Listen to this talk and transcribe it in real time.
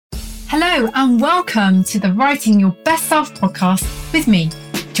Hello and welcome to the Writing Your Best Self podcast with me,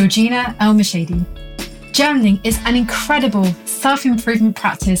 Georgina El-Mashady. Journaling is an incredible self-improvement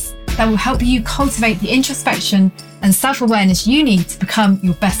practice that will help you cultivate the introspection and self-awareness you need to become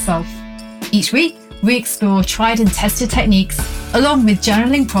your best self. Each week, we explore tried and tested techniques along with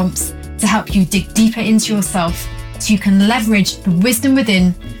journaling prompts to help you dig deeper into yourself so you can leverage the wisdom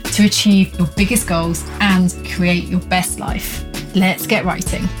within to achieve your biggest goals and create your best life. Let's get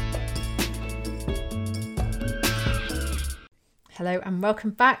writing. Hello and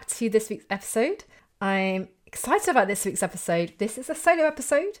welcome back to this week's episode. I'm excited about this week's episode. This is a solo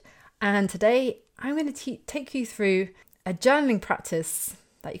episode, and today I'm going to take you through a journaling practice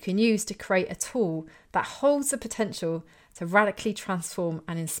that you can use to create a tool that holds the potential to radically transform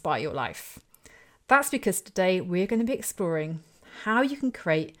and inspire your life. That's because today we're going to be exploring how you can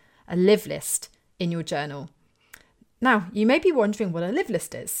create a live list in your journal. Now, you may be wondering what a live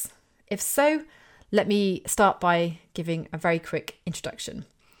list is. If so, let me start by giving a very quick introduction.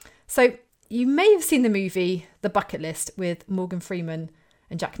 So, you may have seen the movie The Bucket List with Morgan Freeman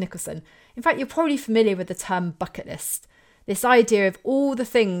and Jack Nicholson. In fact, you're probably familiar with the term bucket list, this idea of all the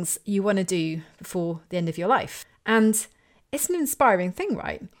things you want to do before the end of your life. And it's an inspiring thing,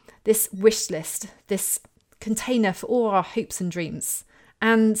 right? This wish list, this container for all our hopes and dreams.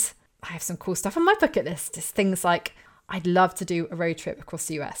 And I have some cool stuff on my bucket list. It's things like, I'd love to do a road trip across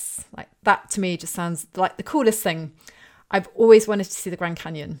the US. Like that to me just sounds like the coolest thing. I've always wanted to see the Grand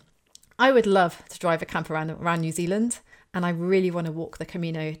Canyon. I would love to drive a camper around New Zealand, and I really want to walk the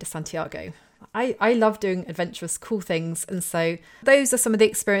Camino de Santiago. I love doing adventurous, cool things, and so those are some of the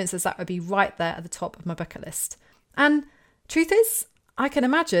experiences that would be right there at the top of my bucket list. And truth is, I can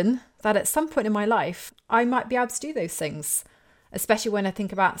imagine that at some point in my life, I might be able to do those things, especially when I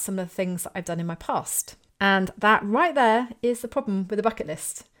think about some of the things that I've done in my past. And that right there is the problem with a bucket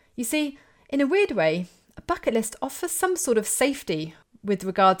list. You see, in a weird way, a bucket list offers some sort of safety with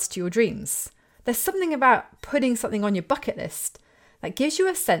regards to your dreams. There's something about putting something on your bucket list that gives you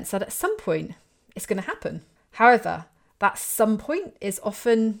a sense that at some point it's going to happen. However, that some point is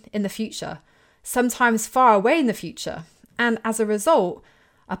often in the future, sometimes far away in the future. And as a result,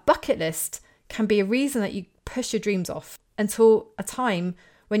 a bucket list can be a reason that you push your dreams off until a time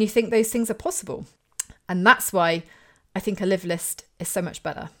when you think those things are possible. And that's why I think a live list is so much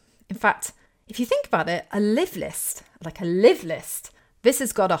better. In fact, if you think about it, a live list, this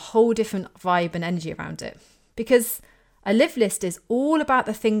has got a whole different vibe and energy around it. Because a live list is all about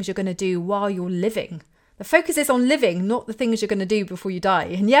the things you're going to do while you're living. The focus is on living, not the things you're going to do before you die.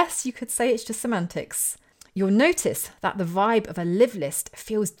 And yes, you could say it's just semantics. You'll notice that the vibe of a live list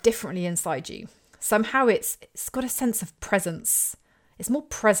feels differently inside you. Somehow it's got a sense of presence. It's more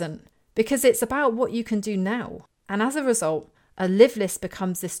present because it's about what you can do now. And as a result, a live list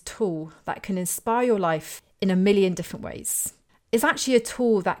becomes this tool that can inspire your life in a million different ways. It's actually a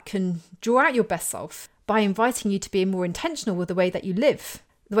tool that can draw out your best self by inviting you to be more intentional with the way that you live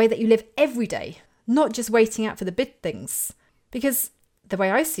every day, not just waiting out for the big things. Because the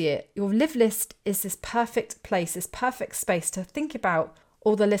way I see it, your live list is this perfect place, this perfect space to think about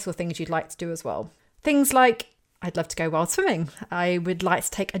all the little things you'd like to do as well. Things like, I'd love to go wild swimming. I would like to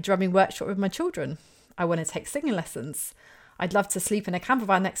take a drumming workshop with my children. I want to take singing lessons. I'd love to sleep in a camper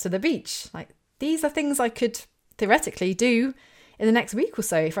van next to the beach. These are things I could theoretically do in the next week or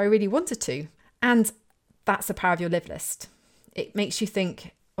so if I really wanted to. And that's the power of your live list. It makes you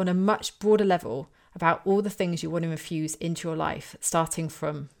think on a much broader level about all the things you want to infuse into your life, starting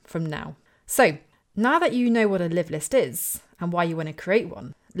from now. So now that you know what a live list is and why you want to create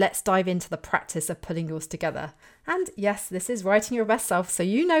one, let's dive into the practice of putting yours together. And yes, this is writing your best self, so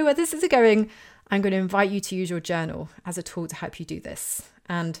you know where this is going. I'm going to invite you to use your journal as a tool to help you do this.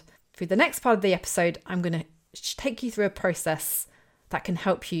 And through the next part of the episode, I'm going to take you through a process that can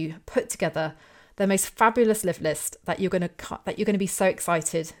help you put together the most fabulous live list that you're going to be so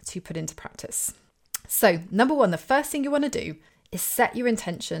excited to put into practice. So, number one, the first thing you want to do is set your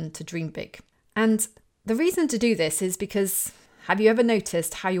intention to dream big. And the reason to do this is because, have you ever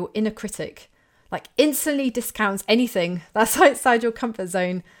noticed how your inner critic instantly discounts anything that's outside your comfort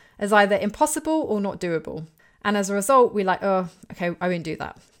zone as either impossible or not doable? And as a result, we're like, oh, okay, I won't do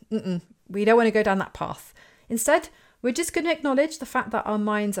that. We don't want to go down that path. Instead, we're just going to acknowledge the fact that our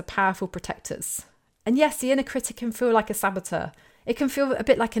minds are powerful protectors. And yes, the inner critic can feel like a saboteur. It can feel a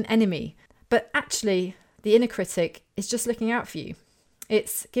bit like an enemy. But actually, the inner critic is just looking out for you.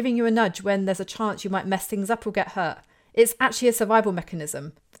 It's giving you a nudge when there's a chance you might mess things up or get hurt. It's actually a survival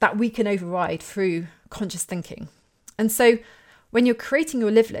mechanism that we can override through conscious thinking. And so when you're creating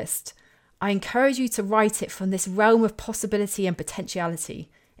your live list, I encourage you to write it from this realm of possibility and potentiality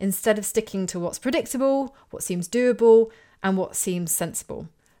instead of sticking to what's predictable, what seems doable, and what seems sensible.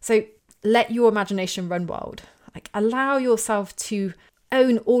 So let your imagination run wild. Like, allow yourself to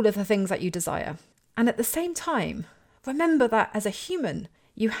own all of the things that you desire. And at the same time, remember that as a human,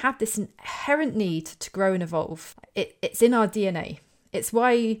 you have this inherent need to grow and evolve. It's in our DNA. It's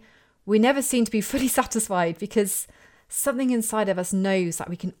why we never seem to be fully satisfied, because something inside of us knows that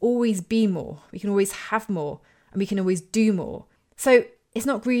we can always be more, we can always have more, and we can always do more. So it's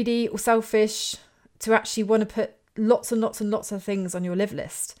not greedy or selfish to actually want to put lots and lots and lots of things on your live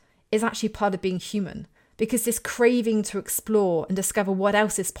list. It's actually part of being human, because this craving to explore and discover what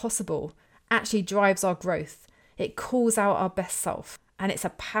else is possible actually drives our growth. It calls out our best self, and it's a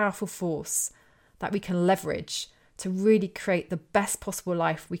powerful force that we can leverage to really create the best possible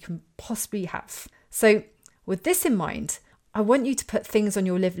life we can possibly have. So with this in mind, I want you to put things on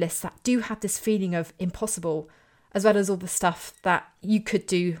your live list that do have this feeling of impossible, as well as all the stuff that you could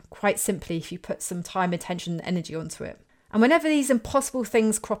do quite simply if you put some time, attention, and energy onto it. And whenever these impossible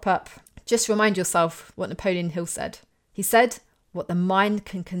things crop up, just remind yourself what Napoleon Hill said. He said, "What the mind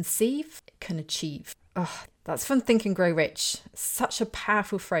can conceive, it can achieve." Oh, that's from Think and Grow Rich. Such a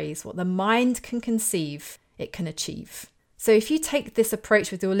powerful phrase. What the mind can conceive, it can achieve. So if you take this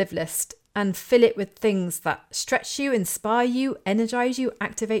approach with your live list and fill it with things that stretch you, inspire you, energize you,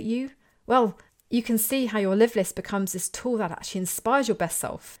 activate you, well, you can see how your live list becomes this tool that actually inspires your best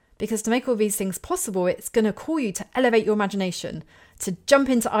self. Because to make all these things possible, it's going to call you to elevate your imagination, to jump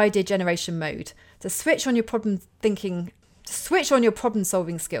into idea generation mode, to switch on your problem thinking, to switch on your problem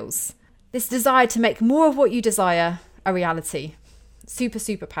solving skills. This desire to make more of what you desire a reality. Super,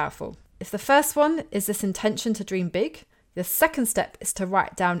 super powerful. If the first one is this intention to dream big, the second step is to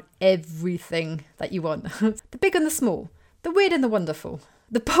write down everything that you want. The big and the small, the weird and the wonderful,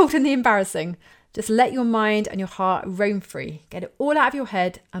 the bold and the embarrassing. Just let your mind and your heart roam free. Get it all out of your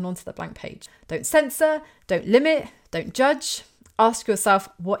head and onto the blank page. Don't censor, don't limit, don't judge. Ask yourself,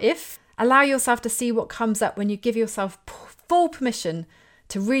 what if? Allow yourself to see what comes up when you give yourself full permission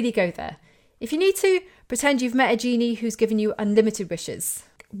to really go there. If you need to, pretend you've met a genie who's given you unlimited wishes.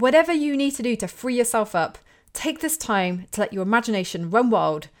 Whatever you need to do to free yourself up, take this time to let your imagination run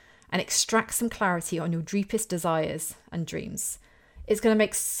wild and extract some clarity on your deepest desires and dreams. It's going to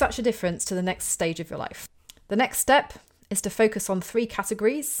make such a difference to the next stage of your life. The next step is to focus on 3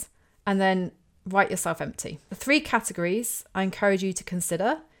 categories and then write yourself empty. The 3 categories I encourage you to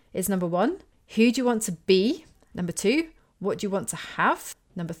consider is: number 1, who do you want to be? Number 2, what do you want to have?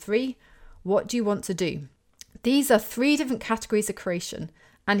 Number 3, what do you want to do? These are 3 different categories of creation.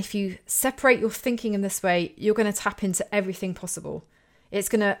 And if you separate your thinking in this way, you're going to tap into everything possible. It's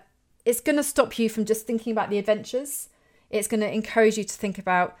going to stop you from just thinking about the adventures. It's going to encourage you to think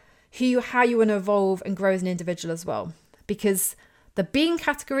about how you want to evolve and grow as an individual as well. Because the being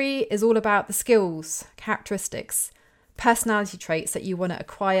category is all about the skills, characteristics, personality traits that you want to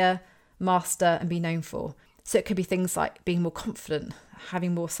acquire, master, and be known for. So it could be things like being more confident,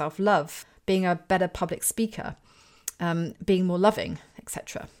 having more self-love, being a better public speaker, being more loving,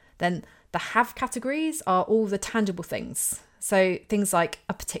 etc. Then the have categories are all the tangible things. So things like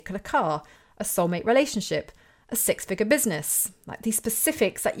a particular car, a soulmate relationship, a 6-figure business, like these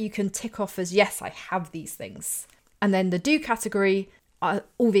specifics that you can tick off as, yes, I have these things. And then the do category are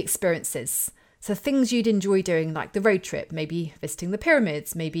all the experiences. So things you'd enjoy doing, like the road trip, maybe visiting the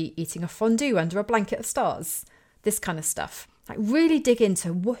pyramids, maybe eating a fondue under a blanket of stars, this kind of stuff. Like really dig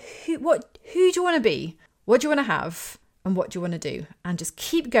into who do you want to be? What do you want to have? And what do you want to do? And just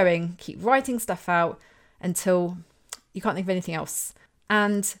keep going, keep writing stuff out until you can't think of anything else.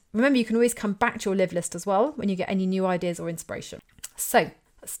 And remember, you can always come back to your live list as well when you get any new ideas or inspiration. So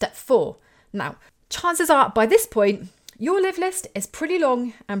step 4. Now, chances are by this point, your live list is pretty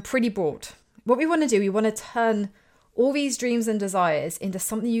long and pretty broad. What we want to do, we want to turn all these dreams and desires into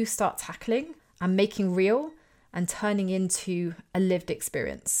something you start tackling and making real and turning into a lived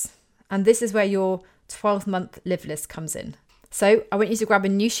experience. And this is where your 12-month live list comes in. So I want you to grab a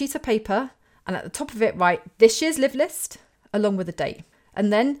new sheet of paper and at the top of it, write this year's live list along with a date.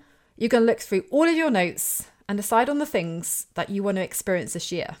 And then you're going to look through all of your notes and decide on the things that you want to experience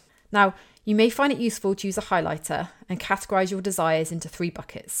this year. Now, you may find it useful to use a highlighter and categorize your desires into 3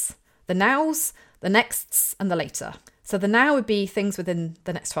 buckets: the nows, the nexts, and the later. So the now would be things within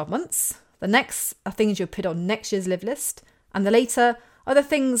the next 12 months. The next are things you'll put on next year's live list. And the later are the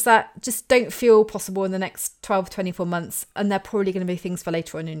things that just don't feel possible in the next 12, 24 months. And they're probably going to be things for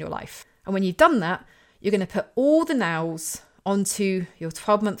later on in your life. And when you've done that, you're going to put all the nows onto your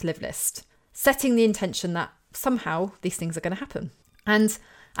 12-month live list, setting the intention that somehow these things are going to happen. And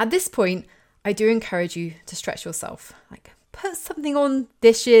at this point, I do encourage you to stretch yourself. Like, put something on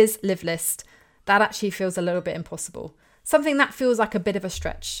this year's live list that actually feels a little bit impossible. Something that feels like a bit of a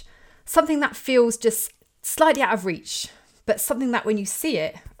stretch. Something that feels just slightly out of reach. But something that when you see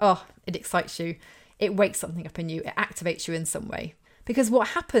it, it excites you. It wakes something up in you. It activates you in some way. Because what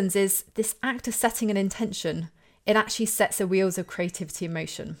happens is this act of setting an intention, it actually sets the wheels of creativity in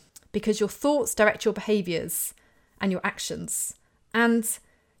motion. Because your thoughts direct your behaviours and your actions. And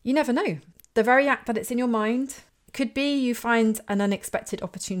you never know. The very act that it's in your mind could be you find an unexpected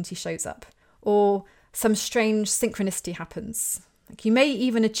opportunity shows up. Or some strange synchronicity happens. Like you may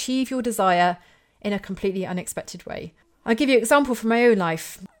even achieve your desire in a completely unexpected way. I'll give you an example from my own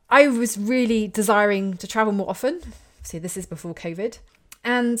life. I was really desiring to travel more often. See, this is before COVID.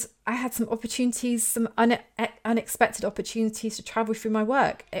 And I had some opportunities, some unexpected opportunities to travel through my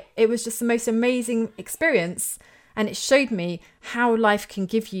work. It was just the most amazing experience. And it showed me how life can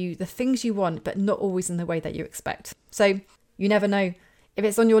give you the things you want, but not always in the way that you expect. So you never know. If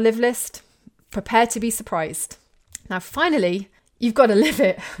it's on your live list, prepare to be surprised. Now, finally, you've got to live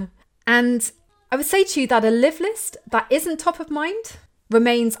it. And I would say to you that a live list that isn't top of mind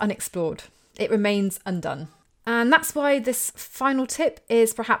remains unexplored. It remains undone. And that's why this final tip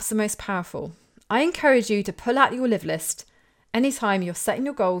is perhaps the most powerful. I encourage you to pull out your live list anytime you're setting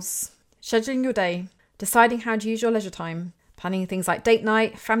your goals, scheduling your day, deciding how to use your leisure time, planning things like date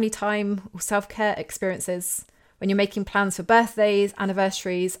night, family time, or self-care experiences, when you're making plans for birthdays,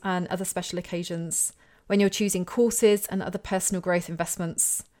 anniversaries, and other special occasions, when you're choosing courses and other personal growth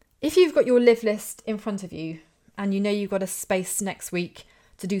investments. If you've got your live list in front of you and you know you've got a space next week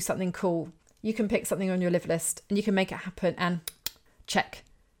to do something cool, you can pick something on your live list and you can make it happen and check,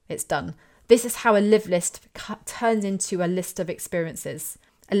 it's done. This is how a live list turns into a list of experiences,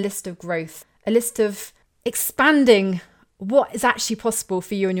 a list of growth, a list of expanding what is actually possible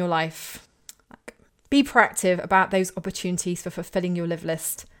for you in your life. Be proactive about those opportunities for fulfilling your live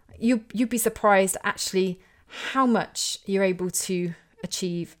list. You'd be surprised actually how much you're able to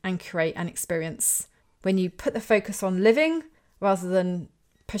achieve and create and experience when you put the focus on living rather than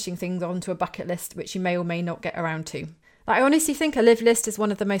pushing things onto a bucket list which you may or may not get around to. I honestly think a live list is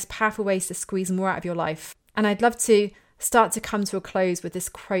one of the most powerful ways to squeeze more out of your life. And I'd love to start to come to a close with this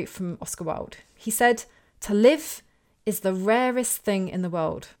quote from Oscar Wilde. He said, "To live is the rarest thing in the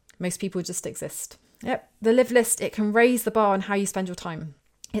world. Most people just exist." Yep, the live list, it can raise the bar on how you spend your time.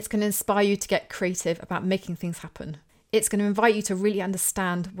 It's going to inspire you to get creative about making things happen. It's going to invite you to really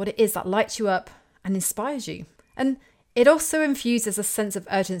understand what it is that lights you up and inspires you. And it also infuses a sense of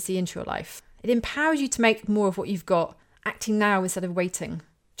urgency into your life. It empowers you to make more of what you've got, acting now instead of waiting.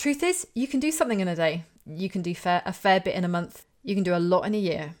 Truth is, you can do something in a day. You can do a fair bit in a month. You can do a lot in a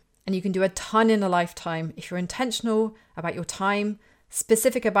year. And you can do a ton in a lifetime if you're intentional about your time,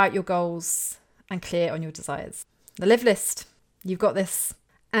 specific about your goals, and clear on your desires. The live list, you've got this.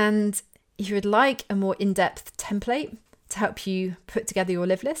 And if you would like a more in-depth template to help you put together your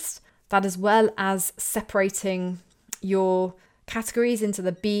live list, that as well as separating your categories into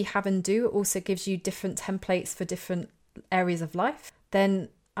the be, have and do, also gives you different templates for different areas of life, then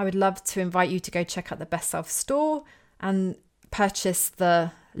I would love to invite you to go check out the Best Self store and purchase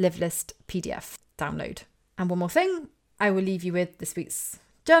the Live List PDF download. And one more thing, I will leave you with this week's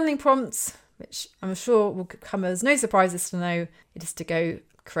journaling prompts, which I'm sure will come as no surprises to know it is to go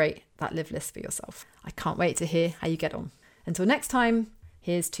create that live list for yourself. I can't wait to hear how you get on. Until next time,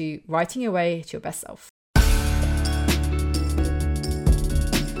 here's to writing your way to your best self.